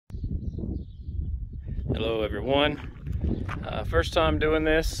Hello everyone. First time doing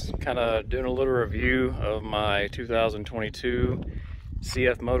this, kind of doing a little review of my 2022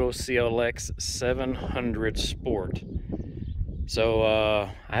 Moto CL-X 700 Sport. So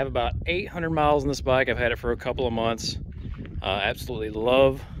I have about 800 miles on this bike. I've had it for a couple of months. Absolutely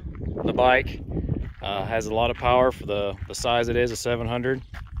love the bike. Has a lot of power for the size it is, a 700.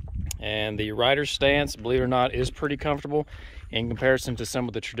 And the rider's stance, believe it or not, is pretty comfortable in comparison to some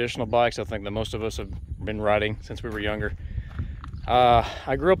of the traditional bikes I think that most of us have been riding since we were younger.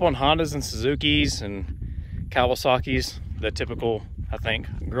 I grew up on Hondas and Suzukis and Kawasaki's, the typical, I think,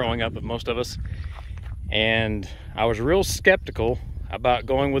 growing up of most of us. And I was real skeptical about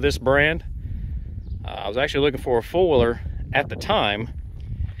going with this brand. I was actually looking for a four-wheeler at the time,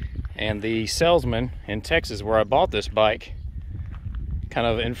 and the salesman in Texas where I bought this bike kind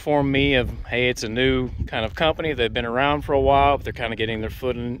of informed me of, hey, it's a new kind of company. They've been around for a while, but they're kind of getting their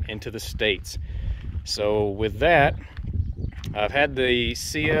foot into the States. So with that, I've had the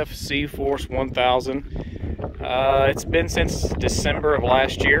CF Force 1000. It's been since December of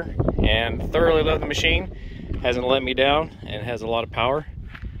last year, and thoroughly love the machine. Hasn't let me down and has a lot of power.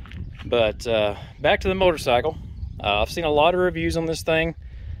 But back to the motorcycle. I've seen a lot of reviews on this thing.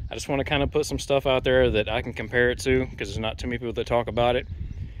 I just want to kind of put some stuff out there that I can compare it to, because there's not too many people that talk about it.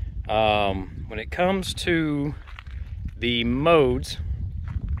 When it comes to the modes,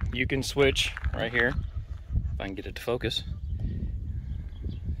 you can switch right here. If I can get it to focus.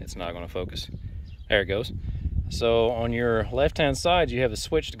 It's not going to focus. There it goes. So on your left-hand side, you have the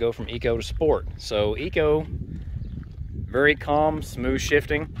switch to go from Eco to Sport. So Eco, very calm, smooth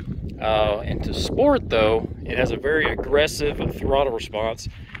shifting. Into Sport, though, it has a very aggressive throttle response.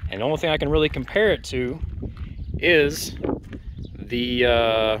 And the only thing I can really compare it to is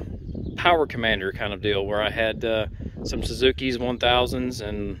the Power Commander kind of deal, where I had some Suzuki's 1000s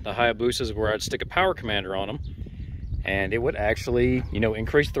and the Hayabusas where I'd stick a Power Commander on them, and it would actually, you know,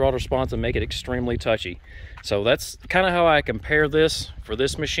 increase the throttle response and make it extremely touchy. So that's kind of how I compare this for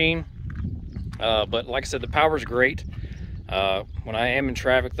this machine. But like I said, the power's great. When I am in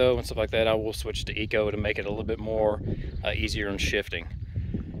traffic though and stuff like that, I will switch to Eco to make it a little bit more easier in shifting.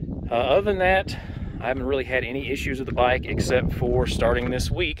 Other than that, I haven't really had any issues with the bike, except for starting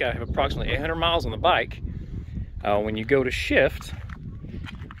this week. I have approximately 800 miles on the bike. When you go to shift,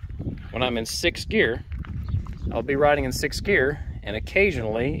 when I'm in 6th gear, I'll be riding in 6th gear, and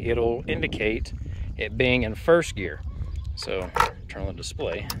occasionally it'll indicate it being in 1st gear. So turn on the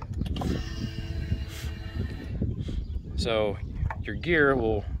display. So your gear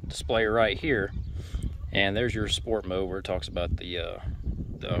will display right here, and there's your sport mode where it talks about the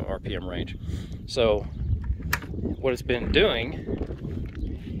RPM range. So what it's been doing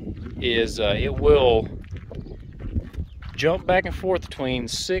is it will jump back and forth between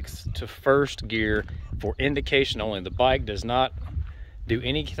 6th to 1st gear for indication only. The bike does not do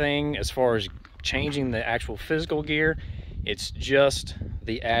anything as far as changing the actual physical gear. It's just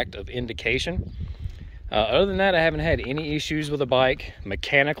the act of indication. Other than that, I haven't had any issues with the bike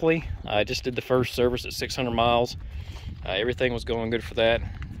mechanically. I just did the first service at 600 miles. Everything was going good for that.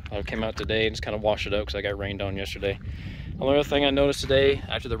 I came out today and just kind of washed it up because I got rained on yesterday. The only other thing I noticed today,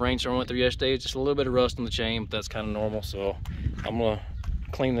 after the rainstorm went through yesterday, is just a little bit of rust on the chain, but that's kind of normal. So I'm going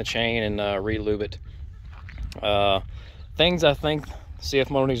to clean the chain and re-lube it. Things I think CF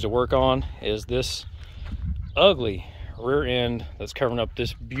Moto needs to work on is this ugly rear end that's covering up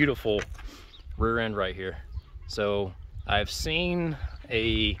this beautiful rear end right here. So I've seen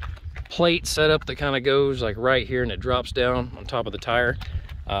a plate setup that kind of goes like right here and it drops down on top of the tire.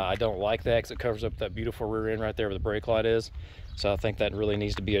 I don't like that because it covers up that beautiful rear end right there where the brake light is. So I think that really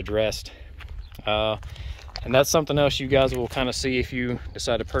needs to be addressed. And that's something else you guys will kind of see if you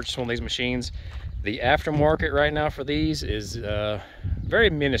decide to purchase one of these machines. The aftermarket right now for these is very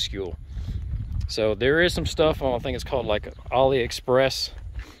minuscule. So there is some stuff on, I think it's called like AliExpress,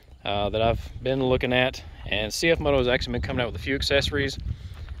 that I've been looking at, and CF Moto has actually been coming out with a few accessories,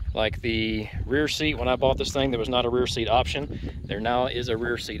 like the rear seat. When I bought this thing, there was not a rear seat option. There now is a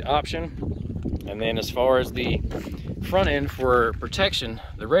rear seat option. And then as far as the front end for protection,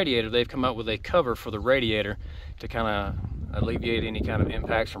 the radiator, they've come out with a cover for the radiator to kind of alleviate any kind of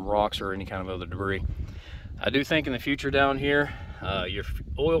impacts from rocks or any kind of other debris. I do think in the future down here, your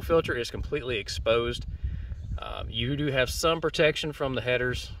oil filter is completely exposed. You do have some protection from the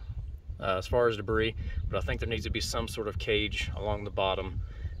headers as far as debris, but I think there needs to be some sort of cage along the bottom,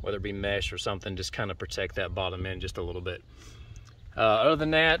 whether it be mesh or something, just kind of protect that bottom end just a little bit. Other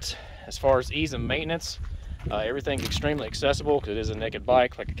than that, as far as ease of maintenance, everything's extremely accessible because it is a naked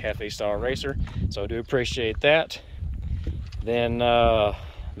bike, like a cafe style racer, so I do appreciate that. Then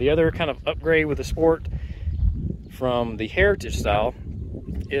the other kind of upgrade with the Sport from the Heritage style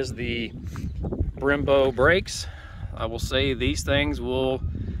is the Brembo brakes. I will say these things will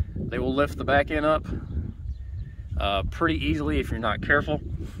lift the back end up pretty easily if you're not careful.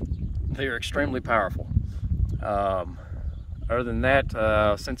 They are extremely powerful. Other than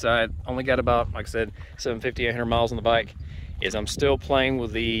that, since I only got about, like I said, 750, 800 miles on the bike, I'm still playing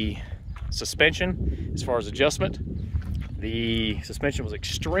with the suspension as far as adjustment. The suspension was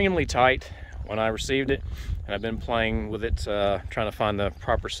extremely tight when I received it, and I've been playing with it, trying to find the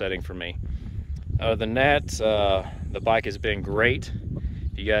proper setting for me. Other than that, the bike has been great.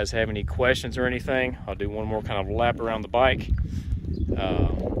 If you guys have any questions or anything, I'll do one more kind of lap around the bike.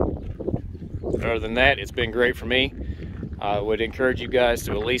 Other than that, it's been great for me. I would encourage you guys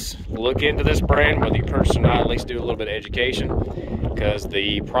to at least look into this brand, whether you purchase or not, at least do a little bit of education, because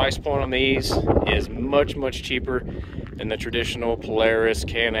the price point on these is much, much cheaper than the traditional Polaris,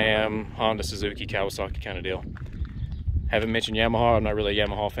 Can-Am, Honda, Suzuki, Kawasaki kind of deal. Haven't mentioned Yamaha. I'm not really a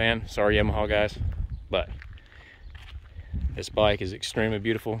Yamaha fan. Sorry, Yamaha guys. But this bike is extremely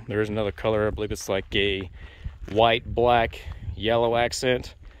beautiful. There is another color. I believe it's like a white, black, yellow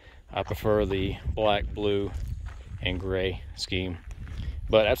accent. I prefer the black, blue, and gray scheme.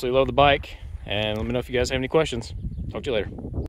 But absolutely love the bike. And let me know if you guys have any questions. Talk to you later.